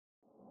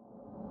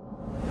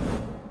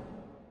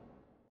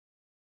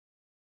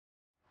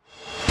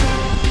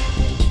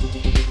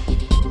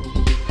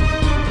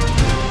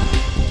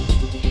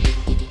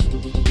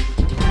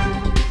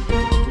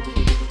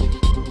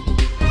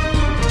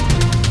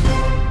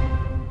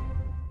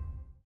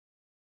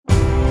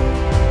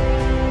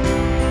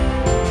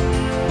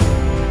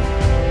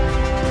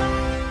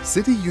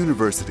City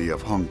University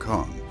of Hong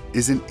Kong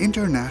is an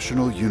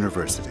international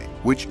university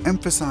which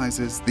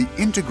emphasizes the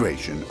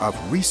integration of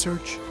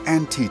research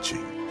and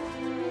teaching.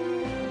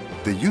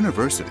 The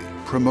university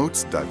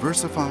promotes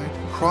diversified,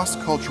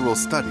 cross-cultural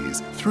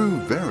studies through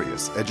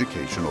various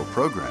educational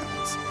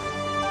programs.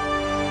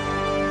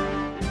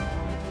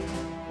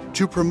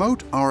 To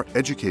promote our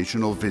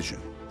educational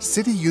vision,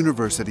 City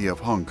University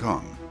of Hong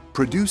Kong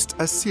produced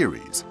a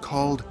series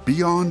called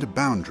Beyond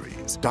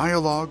Boundaries,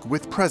 Dialogue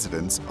with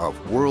Presidents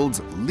of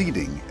World's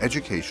Leading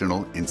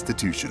Educational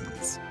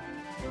Institutions.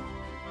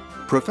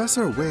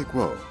 Professor Way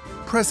Kuo,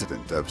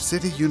 President of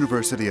City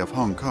University of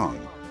Hong Kong,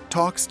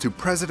 talks to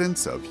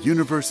presidents of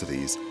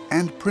universities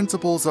and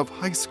principals of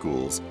high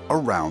schools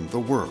around the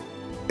world,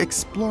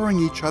 exploring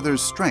each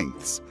other's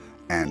strengths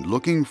and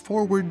looking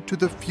forward to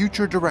the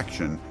future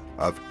direction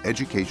of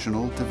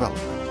educational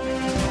development.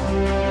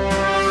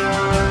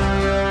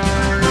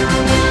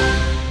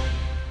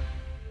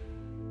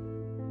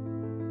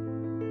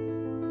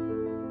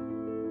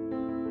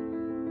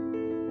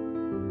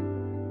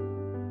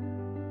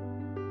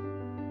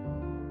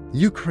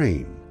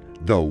 Ukraine,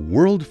 the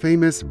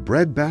world-famous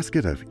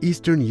breadbasket of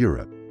Eastern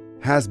Europe,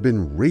 has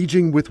been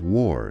raging with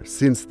war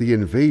since the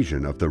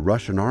invasion of the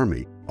Russian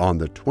army on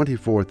the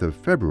 24th of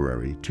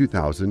February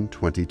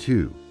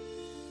 2022,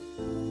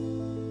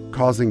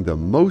 causing the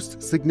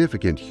most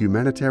significant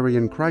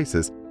humanitarian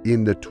crisis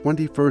in the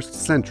 21st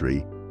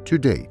century to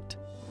date.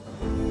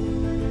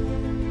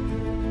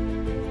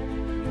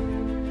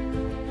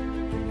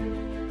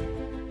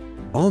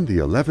 On the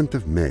 11th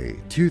of May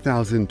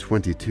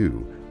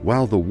 2022,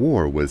 while the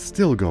war was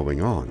still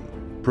going on,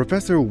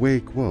 Professor Way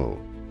Kuo,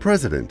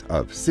 president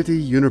of City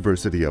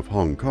University of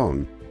Hong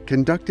Kong,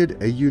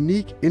 conducted a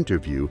unique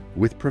interview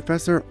with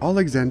Professor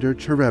Oleksandr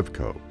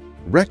Cherevko,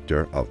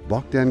 rector of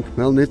Bohdan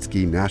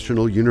Khmelnytsky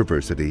National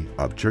University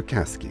of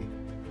Cherkasy.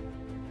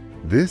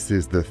 This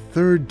is the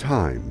third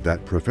time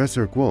that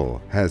Professor Kuo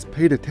has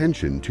paid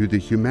attention to the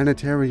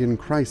humanitarian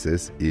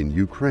crisis in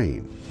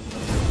Ukraine.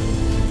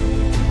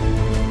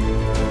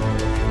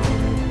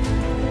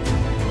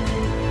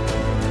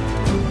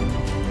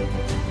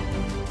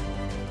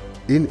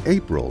 In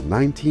April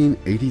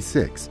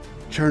 1986,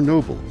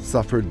 Chernobyl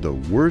suffered the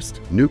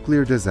worst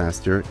nuclear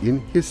disaster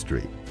in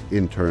history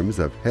in terms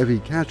of heavy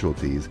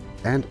casualties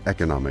and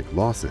economic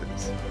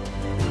losses.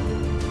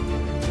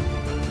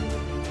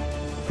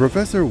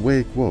 Professor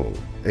Way Kuo,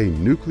 a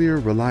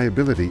nuclear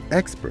reliability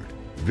expert,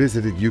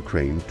 visited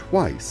Ukraine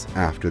twice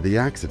after the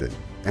accident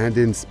and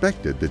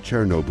inspected the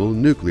Chernobyl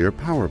nuclear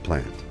power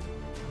plant.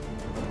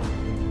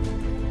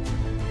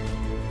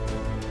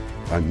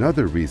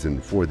 Another reason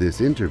for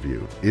this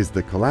interview is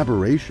the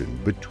collaboration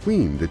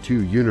between the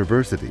two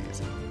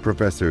universities,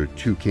 Professor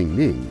Chu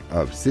Qingning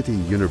of City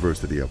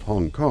University of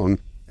Hong Kong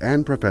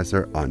and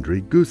Professor Andrei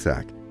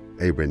Gusak,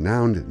 a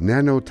renowned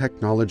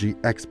nanotechnology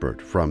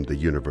expert from the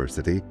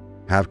university,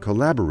 have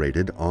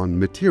collaborated on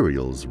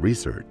materials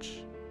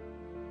research.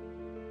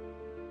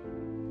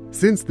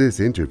 Since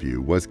this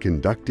interview was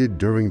conducted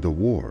during the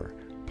war,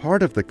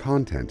 part of the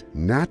content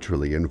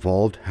naturally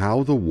involved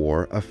how the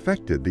war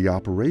affected the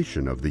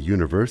operation of the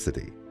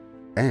university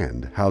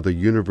and how the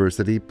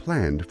university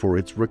planned for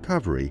its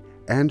recovery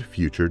and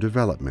future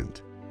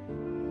development.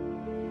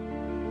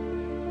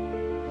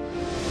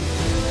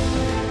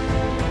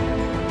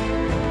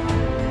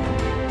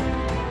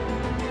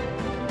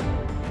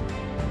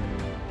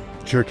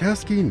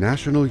 Cherkasy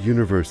National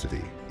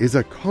University is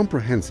a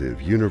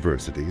comprehensive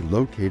university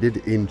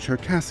located in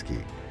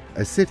Cherkasy,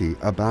 a city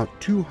about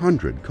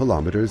 200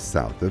 kilometers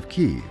south of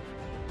Kyiv.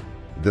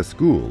 The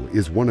school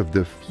is one of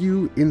the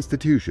few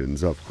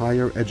institutions of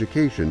higher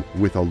education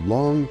with a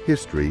long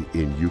history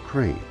in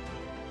Ukraine.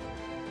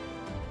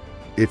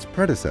 Its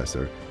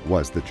predecessor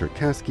was the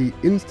Cherkasy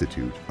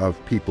Institute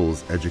of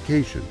People's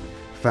Education,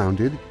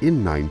 founded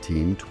in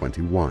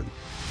 1921.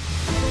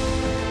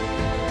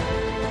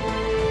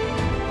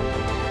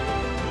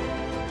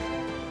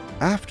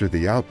 After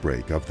the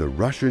outbreak of the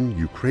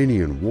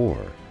Russian-Ukrainian War,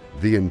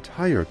 the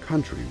entire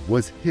country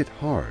was hit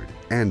hard,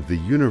 and the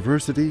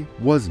university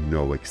was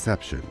no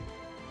exception.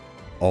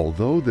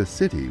 Although the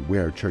city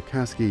where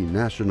Cherkasy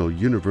National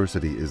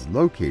University is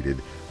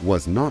located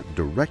was not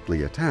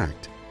directly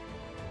attacked,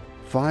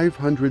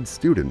 500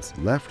 students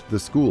left the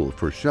school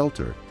for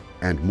shelter,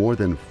 and more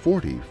than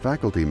 40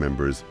 faculty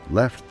members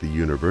left the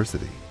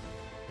university.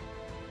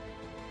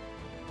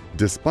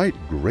 Despite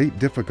great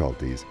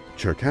difficulties,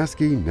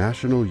 Cherkasy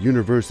National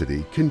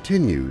University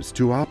continues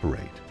to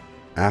operate.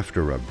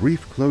 After a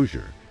brief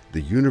closure,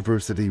 the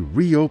university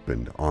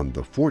reopened on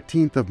the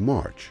 14th of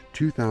March,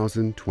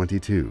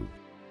 2022.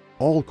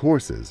 All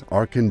courses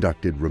are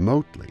conducted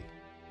remotely,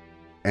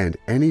 and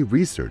any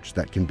research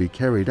that can be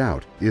carried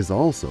out is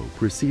also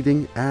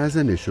proceeding as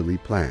initially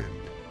planned.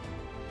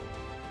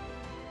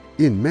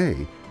 In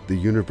May, the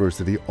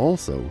university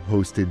also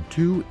hosted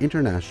 2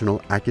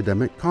 international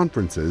academic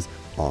conferences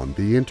on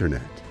the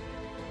Internet.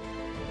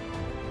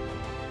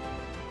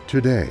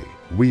 Today,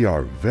 we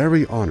are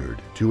very honored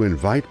to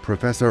invite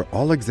Professor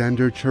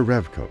Oleksandr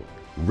Cherevko,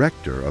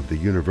 rector of the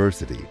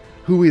university,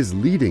 who is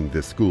leading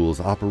the school's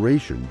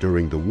operation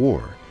during the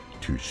war,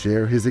 to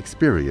share his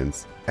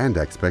experience and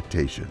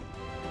expectation.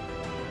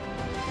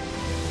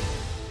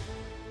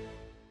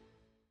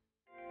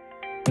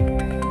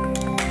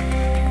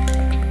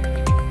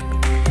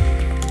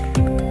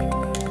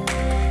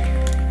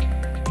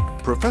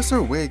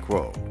 Professor Way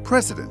Kuo,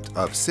 president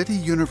of City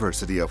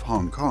University of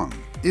Hong Kong,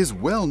 is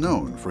well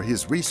known for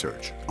his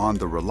research on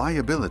the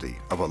reliability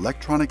of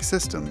electronic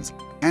systems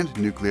and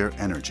nuclear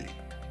energy.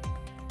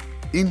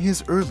 In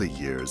his early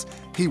years,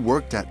 he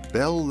worked at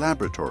Bell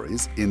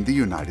Laboratories in the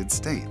United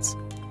States,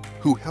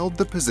 who held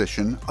the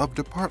position of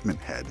department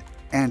head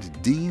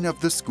and dean of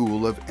the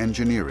School of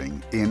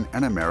Engineering in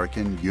an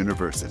American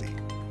university,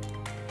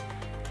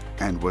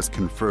 and was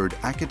conferred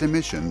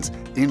academicians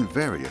in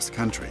various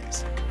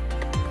countries.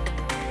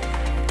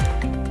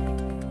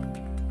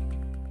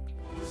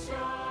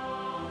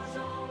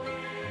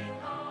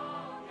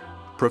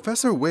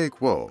 Professor Way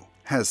Kuo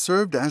has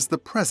served as the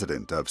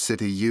president of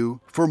CityU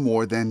for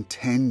more than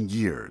 10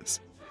 years.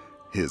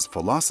 His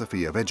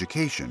philosophy of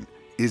education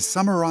is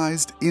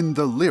summarized in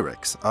the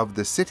lyrics of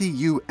the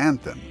CityU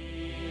anthem,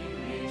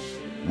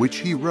 which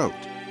he wrote,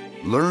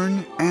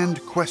 "Learn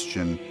and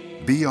question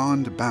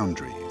beyond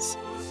boundaries."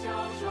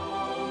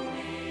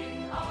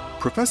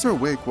 Professor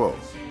Way Kuo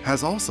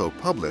has also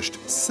published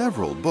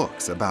several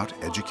books about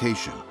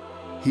education.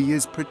 He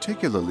is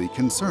particularly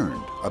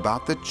concerned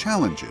about the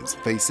challenges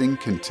facing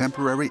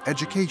contemporary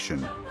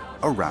education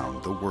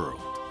around the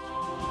world.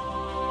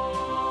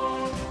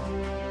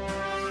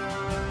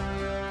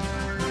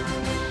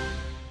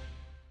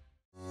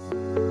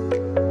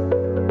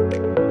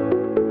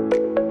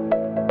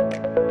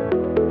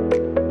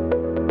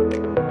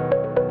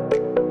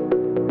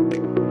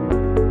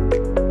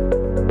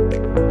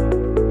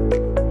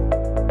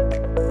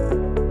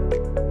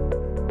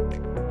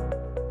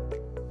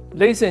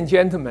 Ladies and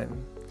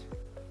gentlemen,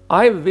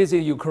 I have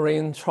visited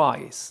Ukraine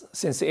twice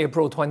since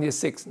April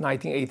 26,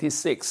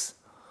 1986,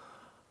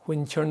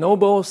 when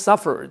Chernobyl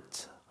suffered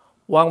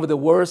one of the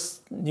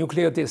worst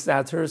nuclear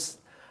disasters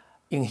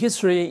in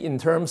history in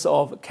terms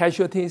of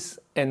casualties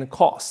and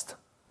cost.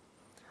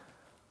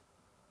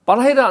 But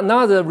I had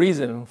another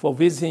reason for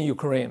visiting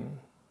Ukraine.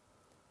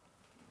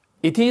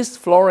 It is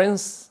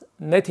Florence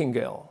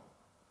Nightingale,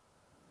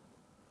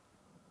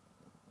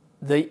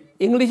 the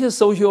English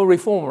social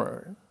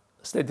reformer,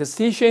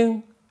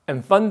 statistician,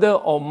 and founder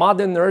of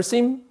modern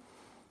nursing,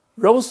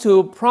 rose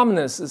to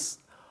prominence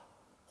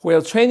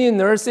while training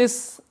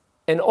nurses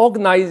and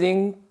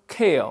organizing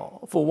care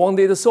for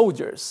wounded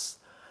soldiers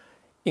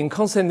in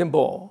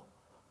Constantinople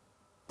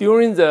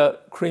during the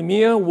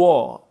Crimean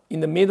War in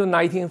the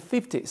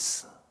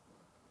mid-1950s.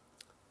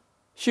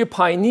 She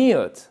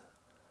pioneered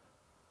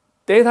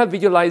data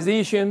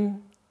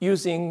visualization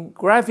using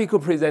graphical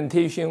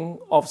presentation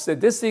of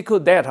statistical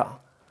data,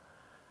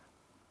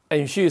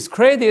 and she is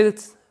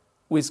credited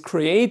with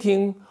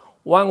creating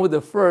one of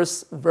the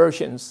first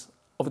versions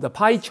of the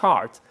pie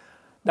chart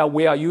that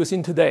we are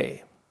using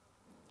today.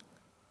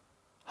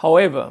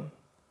 However,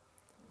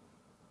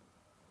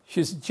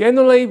 she's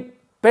generally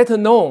better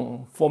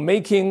known for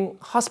making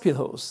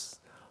hospitals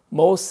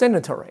more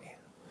sanitary.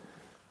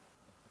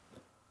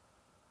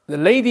 The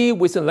Lady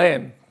with the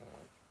Lamp,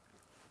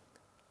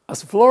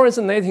 as Florence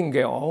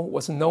Nightingale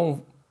was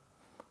known,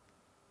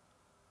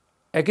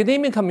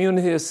 academic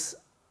communities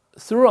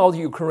throughout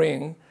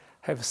Ukraine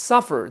have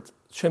suffered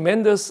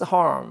tremendous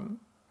harm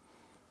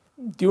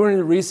during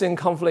the recent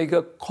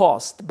conflict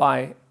caused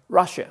by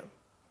Russia.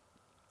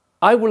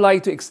 I would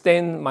like to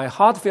extend my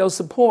heartfelt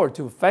support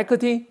to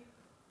faculty,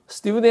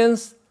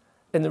 students,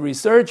 and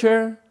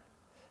researchers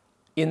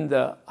in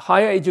the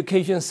higher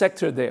education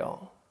sector there.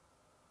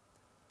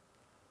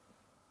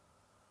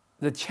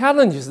 The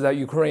challenges that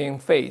Ukraine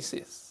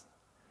faces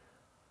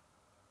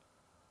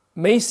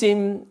may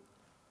seem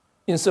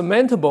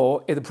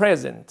insurmountable at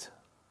present,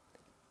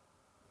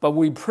 but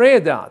we pray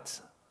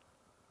that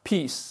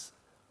peace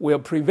will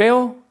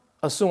prevail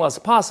as soon as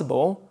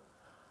possible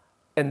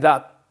and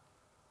that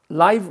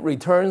life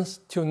returns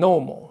to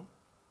normal.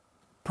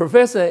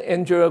 Professor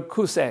Andrew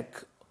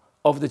Kusek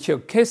of the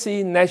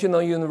Cherkasy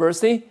National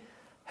University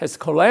has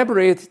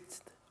collaborated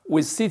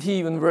with City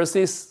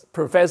University's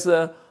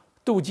Professor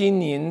Du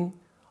Jinnin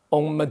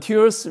on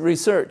materials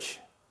research.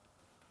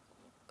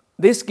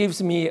 This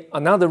gives me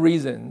another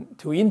reason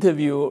to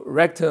interview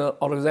Rector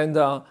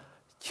Oleksandr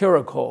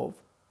Cherevko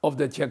of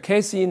the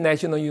Cherkasy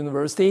National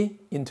University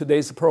in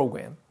today's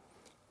program.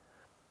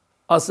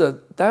 As a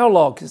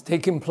dialogue is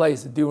taking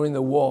place during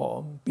the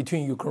war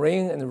between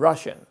Ukraine and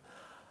Russia,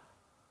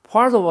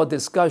 part of our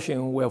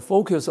discussion will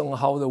focus on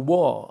how the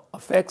war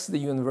affects the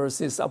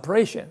university's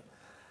operation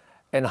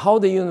and how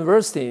the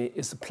university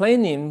is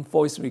planning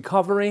for its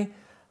recovery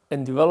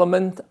and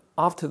development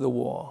after the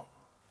war.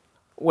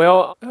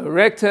 Well,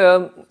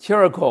 Rector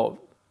Cherevko,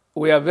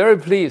 we are very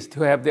pleased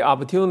to have the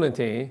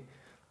opportunity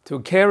to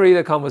carry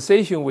the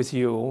conversation with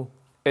you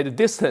at a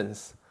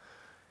distance.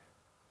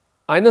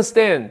 I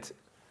understand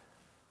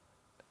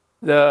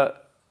the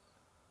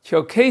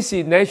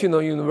Cherkasy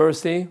National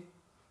University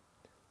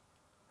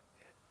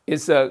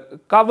is a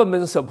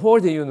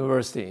government-supported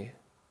university.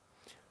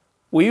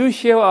 Will you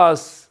share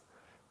us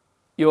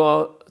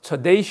your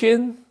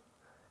tradition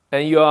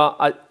and your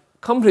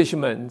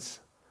accomplishments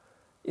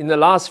in the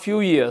last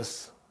few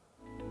years?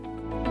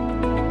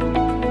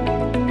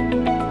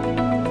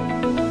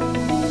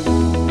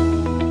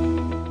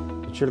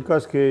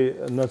 Черкаський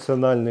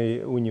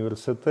національний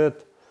університет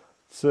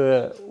 –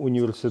 це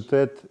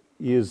університет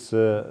із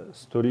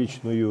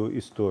сторічною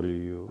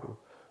історією.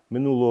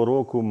 Минулого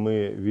року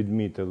ми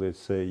відмітили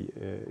цей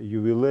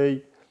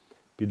ювілей,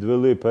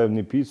 підвели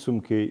певні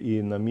підсумки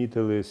і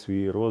намітили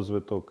свій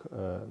розвиток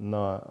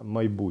на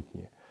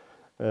майбутнє.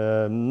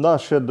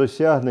 Наше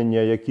досягнення,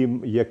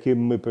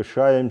 яким ми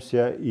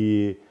пишаємося,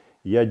 і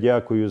я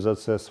дякую за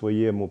це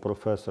своєму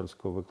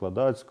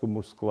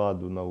професорсько-викладацькому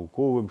складу,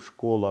 науковим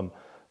школам,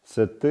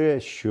 це те,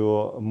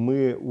 що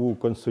ми у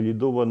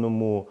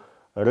консолідованому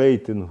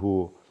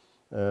рейтингу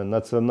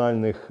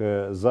національних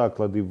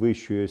закладів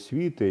вищої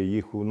освіти,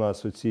 їх у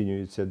нас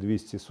оцінюється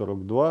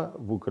 242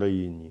 в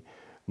Україні,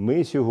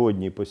 ми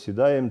сьогодні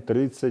посідаємо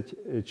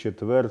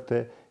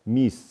 34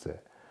 місце.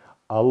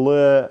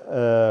 Але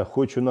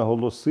хочу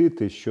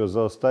наголосити, що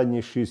за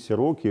останні 6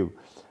 років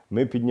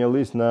ми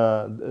піднялись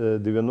на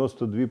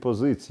 92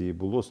 позиції,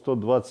 було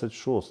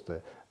 126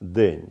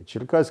 день.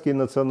 Черкаський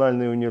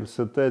національний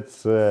університет –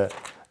 це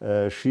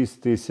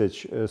 6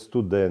 тисяч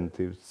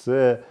студентів,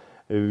 це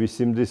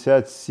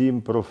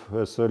 87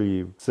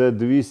 професорів, це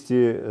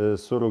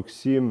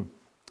 247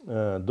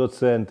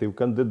 доцентів,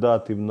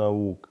 кандидатів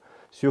наук.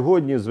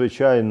 Сьогодні,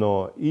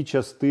 звичайно, і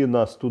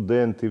частина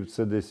студентів,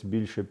 це десь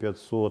більше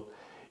 500,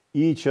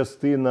 і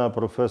частина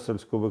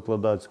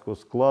професорсько-викладацького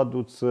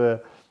складу, це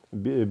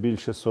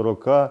більше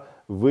 40,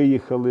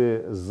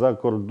 виїхали за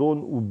кордон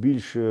у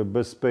більш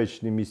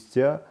безпечні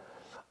місця.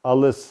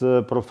 Але з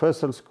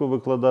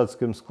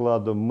професорсько-викладацьким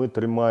складом ми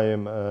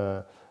тримаємо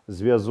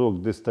зв'язок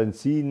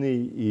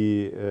дистанційний,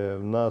 і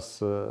в нас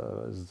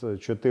з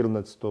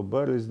 14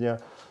 березня,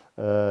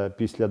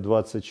 після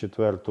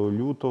 24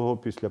 лютого,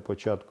 після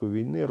початку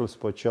війни,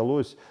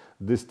 розпочалось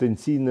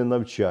дистанційне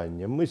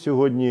навчання. Ми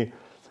сьогодні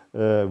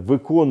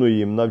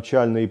виконуємо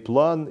навчальний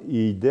план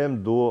і йдемо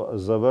до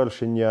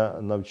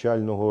завершення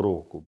навчального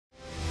року.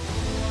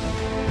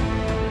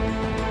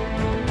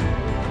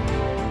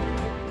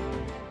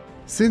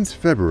 Since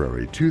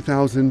February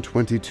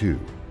 2022,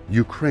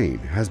 Ukraine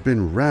has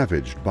been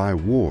ravaged by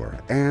war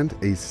and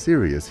a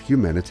serious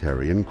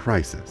humanitarian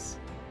crisis.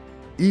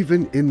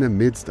 Even in the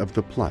midst of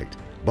the plight,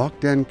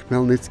 Bohdan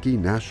Khmelnytsky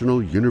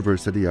National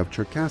University of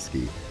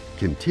Cherkasy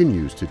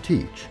continues to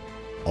teach.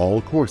 All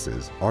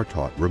courses are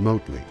taught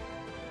remotely.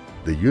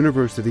 The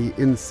university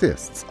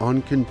insists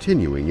on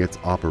continuing its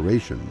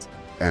operations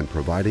and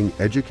providing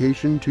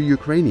education to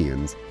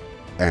Ukrainians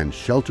and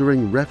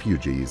sheltering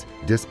refugees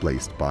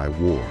displaced by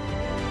war.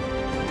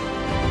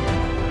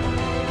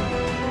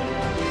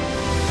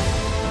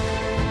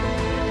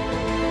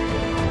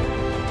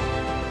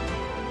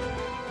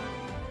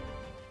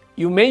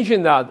 You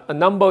mentioned that a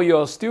number of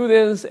your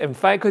students and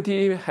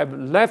faculty have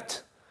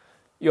left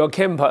your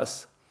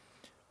campus,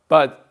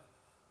 but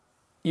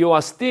you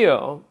are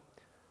still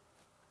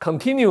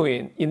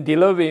continuing in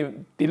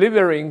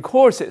delivering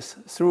courses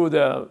through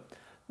the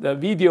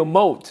video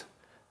mode.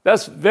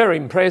 That's very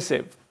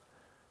impressive.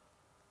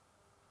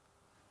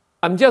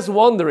 I'm just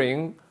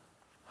wondering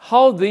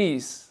how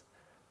these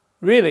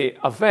really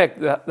affect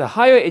the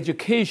higher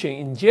education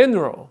in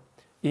general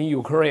in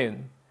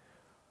Ukraine.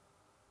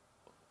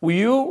 Will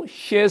you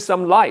share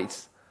some light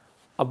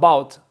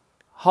about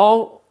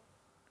how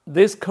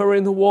this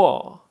current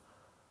war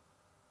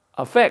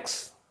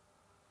affects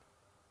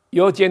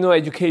your general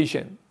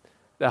education,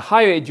 the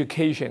higher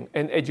education,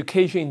 and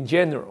education in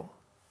general?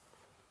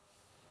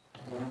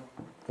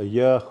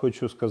 Я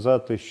хочу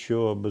сказати,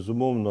 що,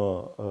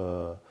 безумовно,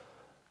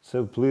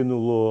 це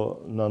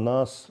вплинуло на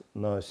нас,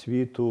 на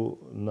освіту,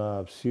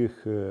 на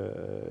всіх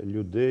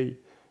людей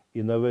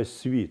і на весь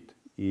світ.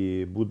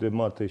 І буде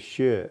мати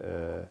ще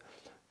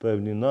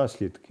певні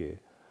наслідки.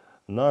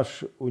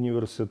 Наш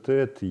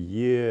університет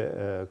є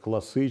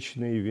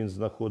класичний, він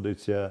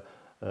знаходиться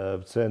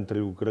в центрі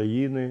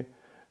України.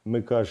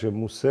 Ми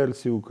кажемо, у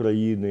серці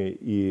України,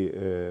 і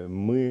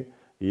ми,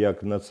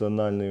 як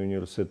Національний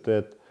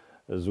університет,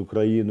 з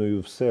Україною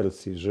в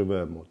серці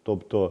живемо.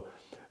 Тобто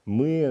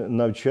ми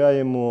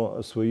навчаємо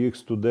своїх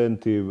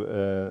студентів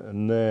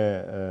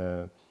не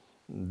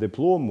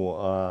диплому,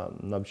 а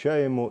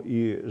навчаємо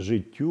і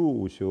життю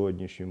у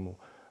сьогоднішньому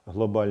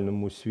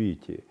глобальному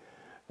світі,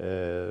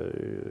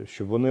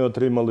 щоб вони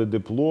отримали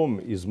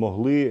диплом і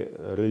змогли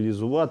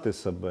реалізувати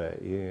себе.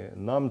 І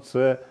нам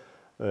це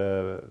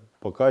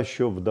поки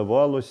що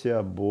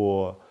вдавалося,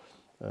 бо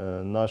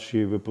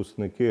наші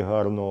випускники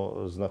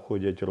гарно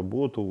знаходять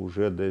роботу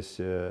вже десь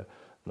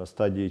на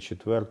стадії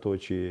 4-го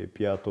чи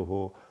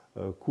 5-го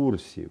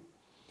курсів.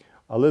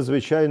 Але,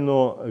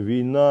 звичайно,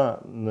 війна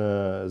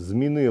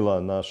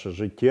змінила наше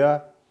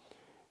життя,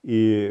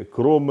 і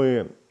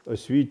крім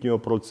освітнього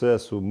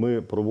процесу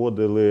ми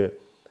проводили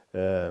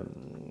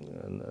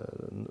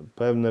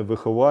певне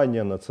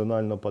виховання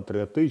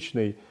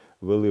національно-патріотичний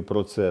вели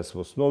процес, в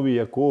основі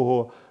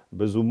якого,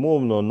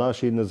 безумовно,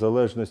 нашій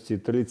незалежності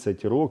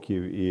 30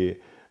 років, і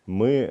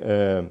ми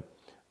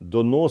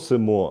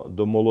доносимо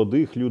до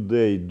молодих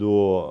людей,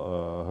 до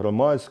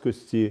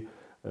громадськості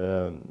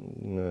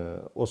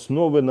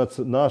основи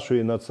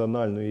нашої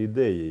національної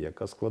ідеї,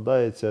 яка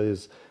складається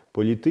із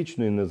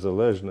політичної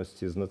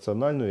незалежності, з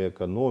національної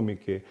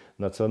економіки,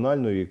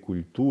 національної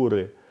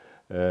культури,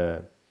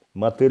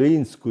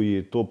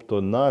 материнської,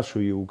 тобто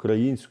нашої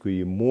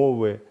української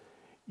мови.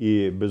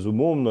 І,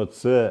 безумовно,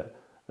 це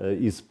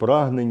із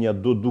прагнення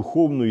до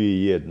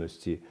духовної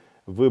єдності.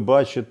 Ви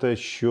бачите,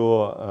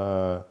 що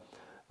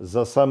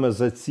саме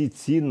за ці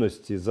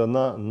цінності, за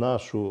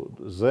нашу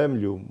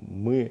землю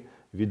ми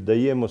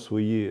віддаємо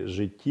свої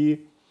житті.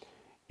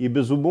 І,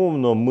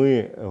 безумовно,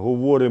 ми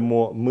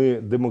говоримо,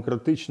 ми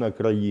демократична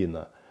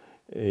країна,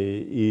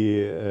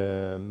 і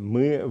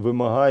ми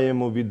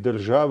вимагаємо від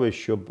держави,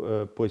 щоб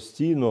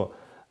постійно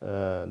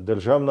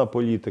державна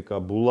політика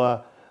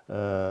була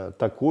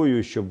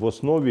такою, щоб в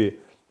основі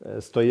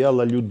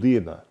стояла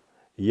людина,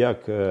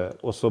 як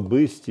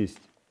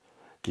особистість,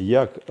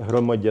 як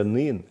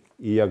громадянин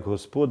і як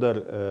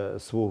господар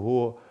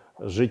свого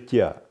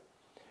життя.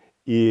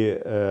 І,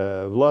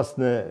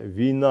 власне,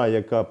 війна,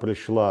 яка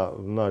прийшла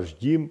в наш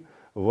дім,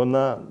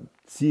 вона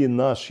ці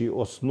наші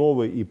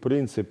основи і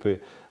принципи,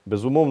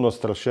 безумовно,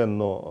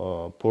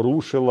 страшенно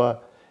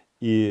порушила,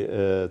 і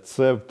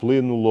це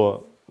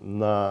вплинуло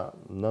на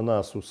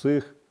нас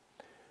усіх.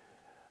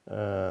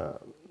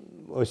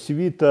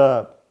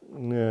 Освіта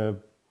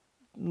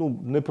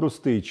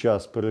непростий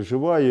час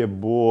переживає,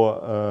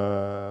 бо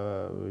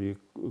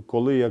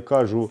коли я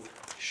кажу,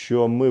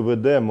 що ми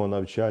ведемо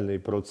навчальний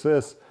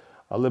процес,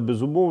 але,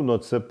 безумовно,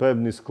 це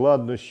певні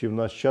складнощі. В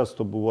нас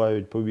часто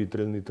бувають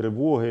повітряні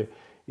тривоги,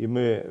 і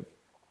ми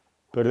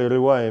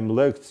перериваємо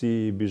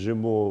лекції і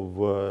біжимо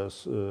в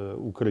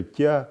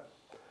укриття.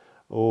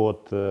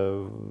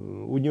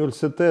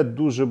 Університет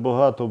дуже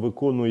багато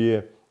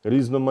виконує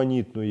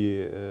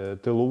різноманітної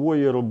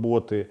тилової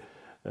роботи.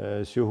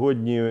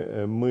 Сьогодні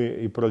ми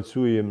і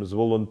працюємо з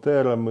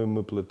волонтерами,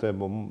 ми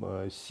плетемо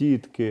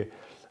сітки,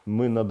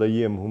 ми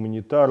надаємо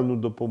гуманітарну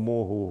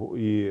допомогу,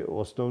 і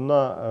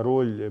основна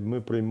роль –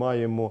 ми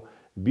приймаємо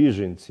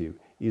біженців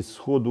із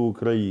Сходу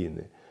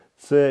України.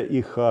 Це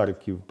і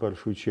Харків, в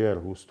першу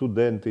чергу,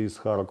 студенти із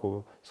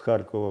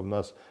Харкова в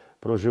нас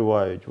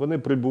проживають. Вони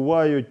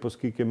прибувають,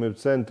 оскільки ми в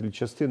центрі,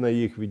 частина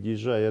їх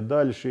від'їжджає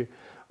далі,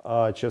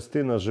 а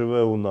частина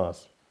живе у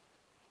нас.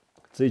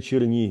 Це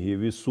Чернігів,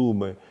 і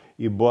Суми,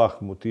 і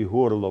Бахмут, і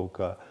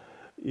Горловка,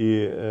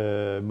 і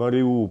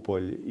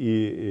Маріуполь,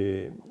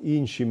 і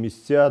інші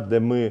місця, де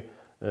ми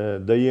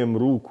даємо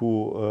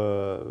руку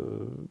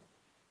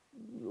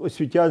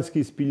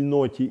освітянській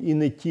спільноті, і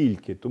не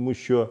тільки, тому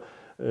що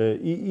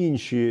і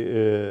інші,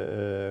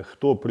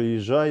 хто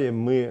приїжджає,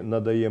 ми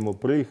надаємо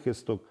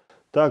прихисток.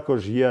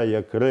 Також я,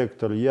 як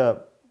ректор, я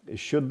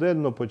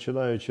щоденно,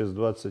 починаючи з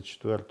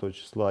 24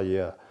 числа,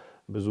 я,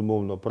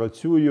 безумовно,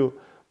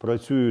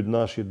 працюють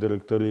наші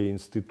директори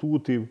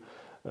інститутів,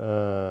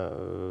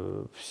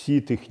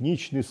 всі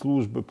технічні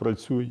служби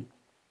працюють.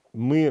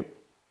 Ми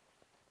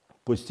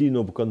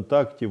постійно в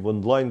контакті, в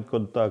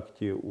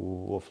онлайн-контакті,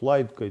 в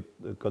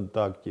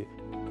офлайн-контакті.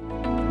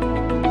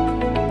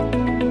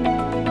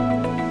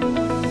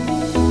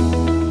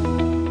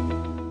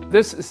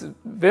 This is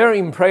very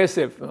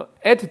impressive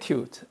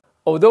attitude.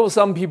 Although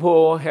some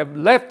people have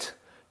left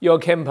your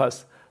campus,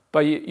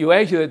 but you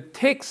actually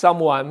take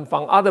someone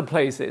from other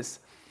places.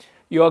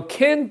 Your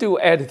can-do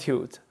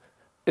attitude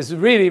is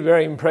really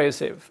very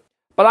impressive.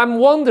 But I'm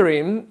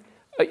wondering,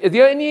 is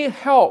there any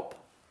help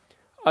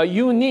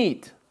you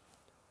need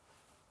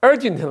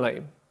urgently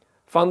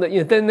from the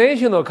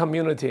international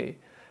community,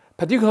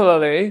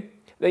 particularly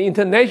the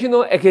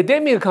international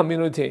academic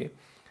community,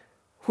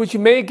 which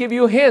may give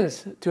you hints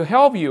to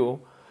help you,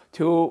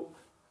 to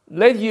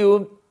let you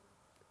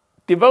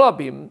develop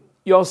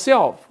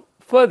yourself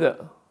further?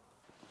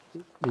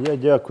 Я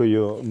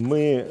дякую.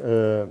 Ми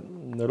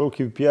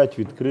років 5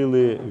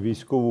 відкрили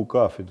військову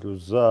кафедру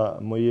за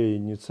моєї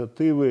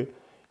ініціативи,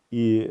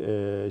 і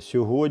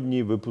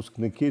сьогодні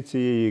випускники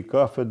цієї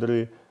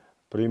кафедри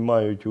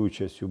приймають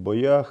участь у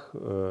боях,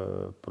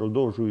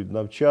 продовжують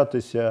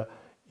навчатися,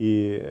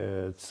 і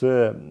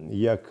це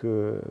як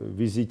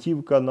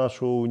візитівка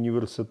нашого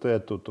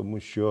університету, тому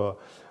що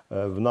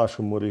в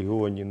нашому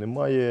регіоні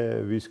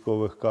немає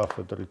військових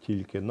кафедр,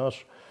 тільки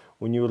наш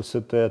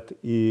університет.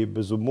 І,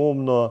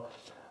 безумовно,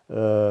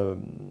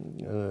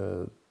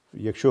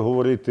 якщо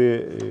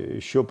говорити,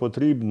 що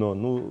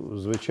потрібно,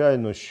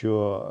 звичайно,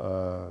 що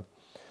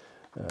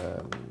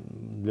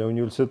для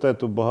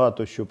університету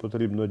багато що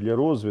потрібно для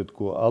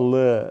розвитку,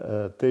 але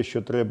те,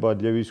 що треба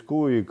для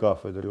військової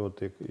кафедри,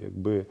 от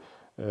якби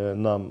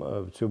нам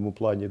в цьому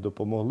плані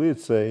допомогли,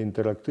 це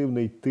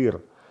інтерактивний тир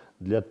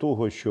для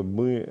того, щоб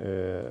ми,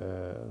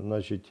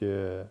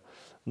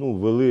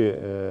 вели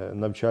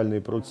навчальний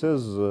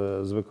процес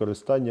з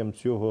використанням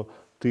цього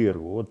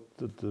тиру. От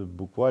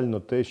буквально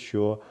те,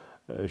 що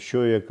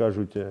як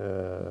кажуть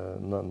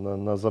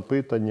на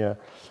запитання,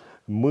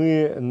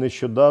 Ми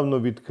нещодавно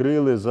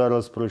відкрили,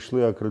 зараз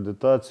пройшли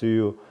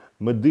акредитацію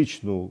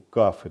медичну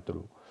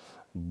кафедру,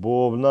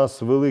 бо в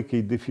нас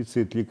великий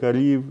дефіцит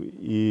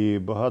лікарів, і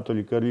багато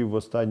лікарів в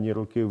останні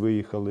роки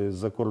виїхали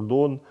за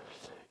кордон,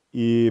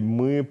 і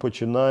ми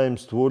починаємо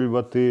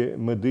створювати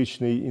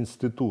медичний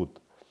інститут.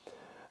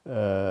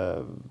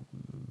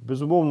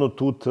 Безумовно,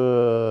 тут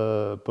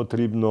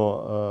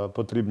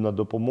потрібна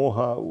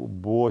допомога,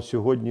 бо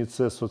сьогодні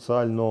це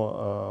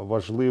соціально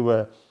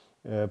важливе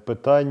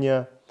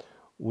питання.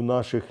 У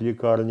наших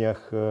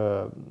лікарнях,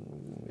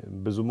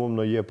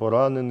 безумовно, є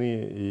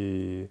поранені,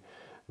 і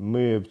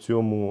ми в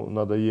цьому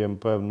надаємо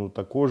певну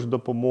також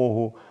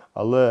допомогу,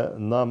 але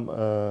нам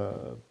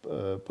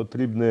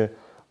потрібне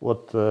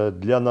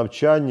для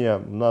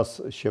навчання, в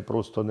нас ще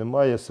просто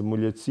немає,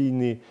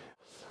 симуляційні.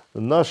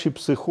 Наші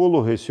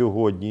психологи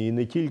сьогодні, і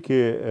не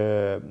тільки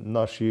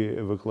наші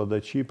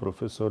викладачі,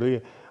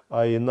 професори,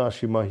 а й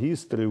наші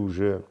магістри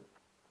вже,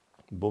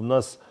 бо в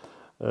нас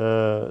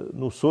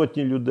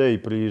сотні людей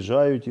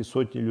приїжджають і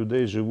сотні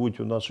людей живуть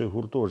у наших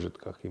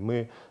гуртожитках. І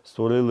ми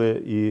створили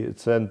і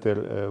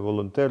центр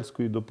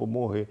волонтерської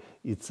допомоги,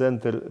 і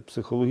центр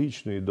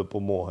психологічної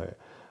допомоги.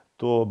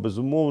 То,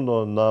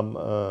 безумовно, нам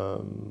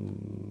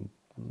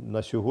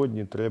на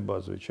сьогодні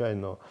треба,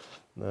 звичайно,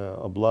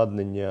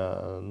 обладнання,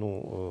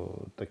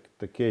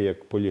 таке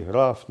як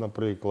поліграф,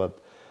 наприклад,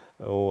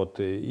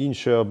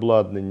 інше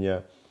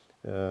обладнання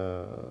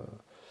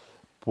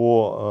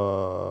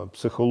по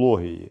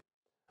психології.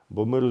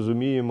 Бо ми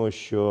розуміємо,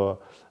 що,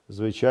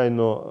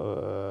 звичайно,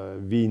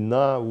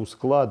 війна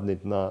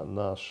ускладнить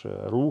наш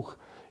рух,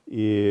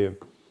 і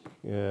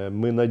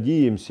ми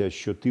надіємося,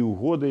 що ті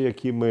угоди,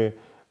 які ми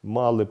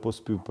мали по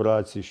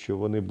співпраці, що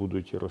вони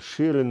будуть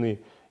розширені,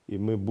 і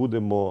ми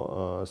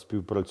будемо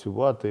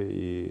співпрацювати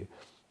і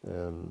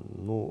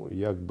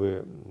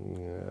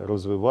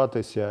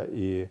розвиватися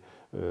і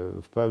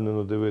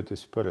впевнено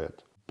дивитись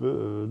вперед.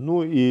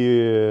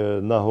 І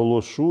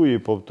наголошу і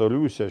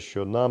повторюся,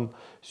 що нам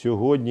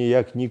сьогодні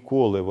як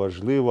ніколи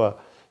важлива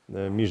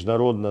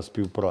міжнародна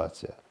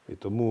співпраця. І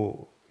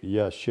тому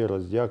я ще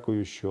раз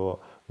дякую, що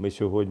ми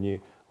сьогодні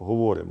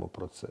говоримо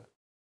про це.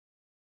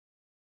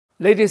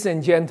 Ladies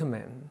and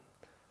gentlemen,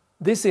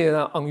 this is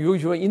an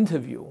unusual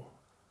interview,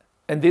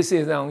 and this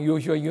is an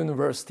unusual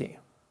university.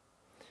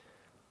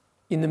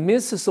 In the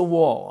midst of the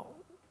war,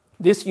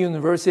 this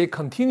university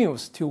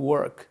continues to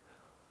work.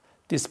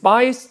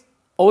 Despite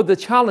all the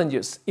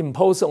challenges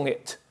imposed on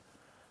it,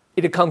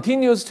 it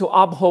continues to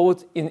uphold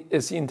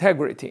its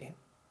integrity.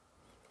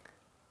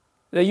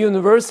 The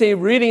university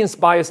really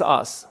inspires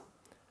us.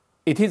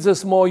 It is a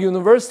small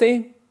university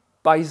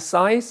by its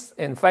size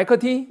and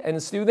faculty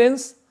and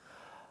students,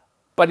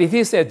 but it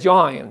is a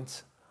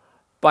giant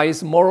by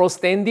its moral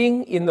standing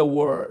in the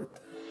world.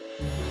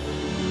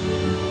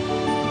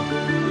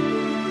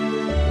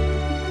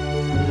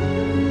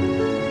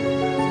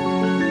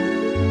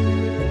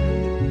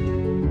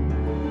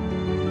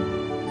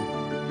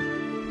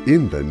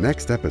 In the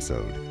next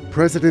episode,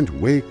 President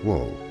Way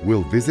Kuo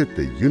will visit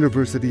the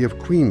University of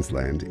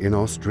Queensland in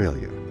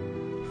Australia.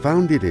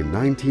 Founded in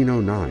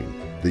 1909,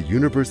 the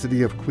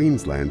University of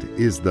Queensland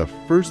is the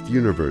first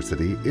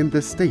university in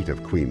the state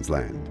of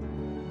Queensland.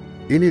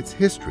 In its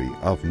history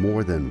of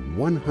more than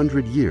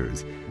 100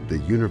 years, the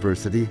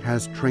university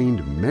has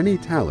trained many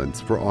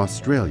talents for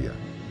Australia.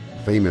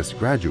 Famous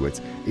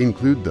graduates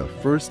include the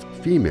first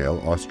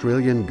female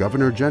Australian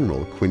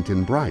Governor-General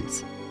Quentin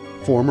Bryce,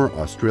 former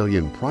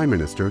Australian Prime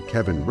Minister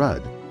Kevin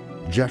Rudd,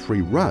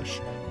 Geoffrey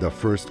Rush, the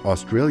first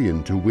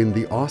Australian to win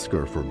the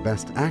Oscar for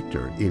Best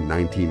Actor in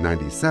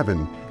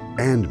 1997,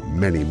 and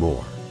many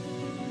more.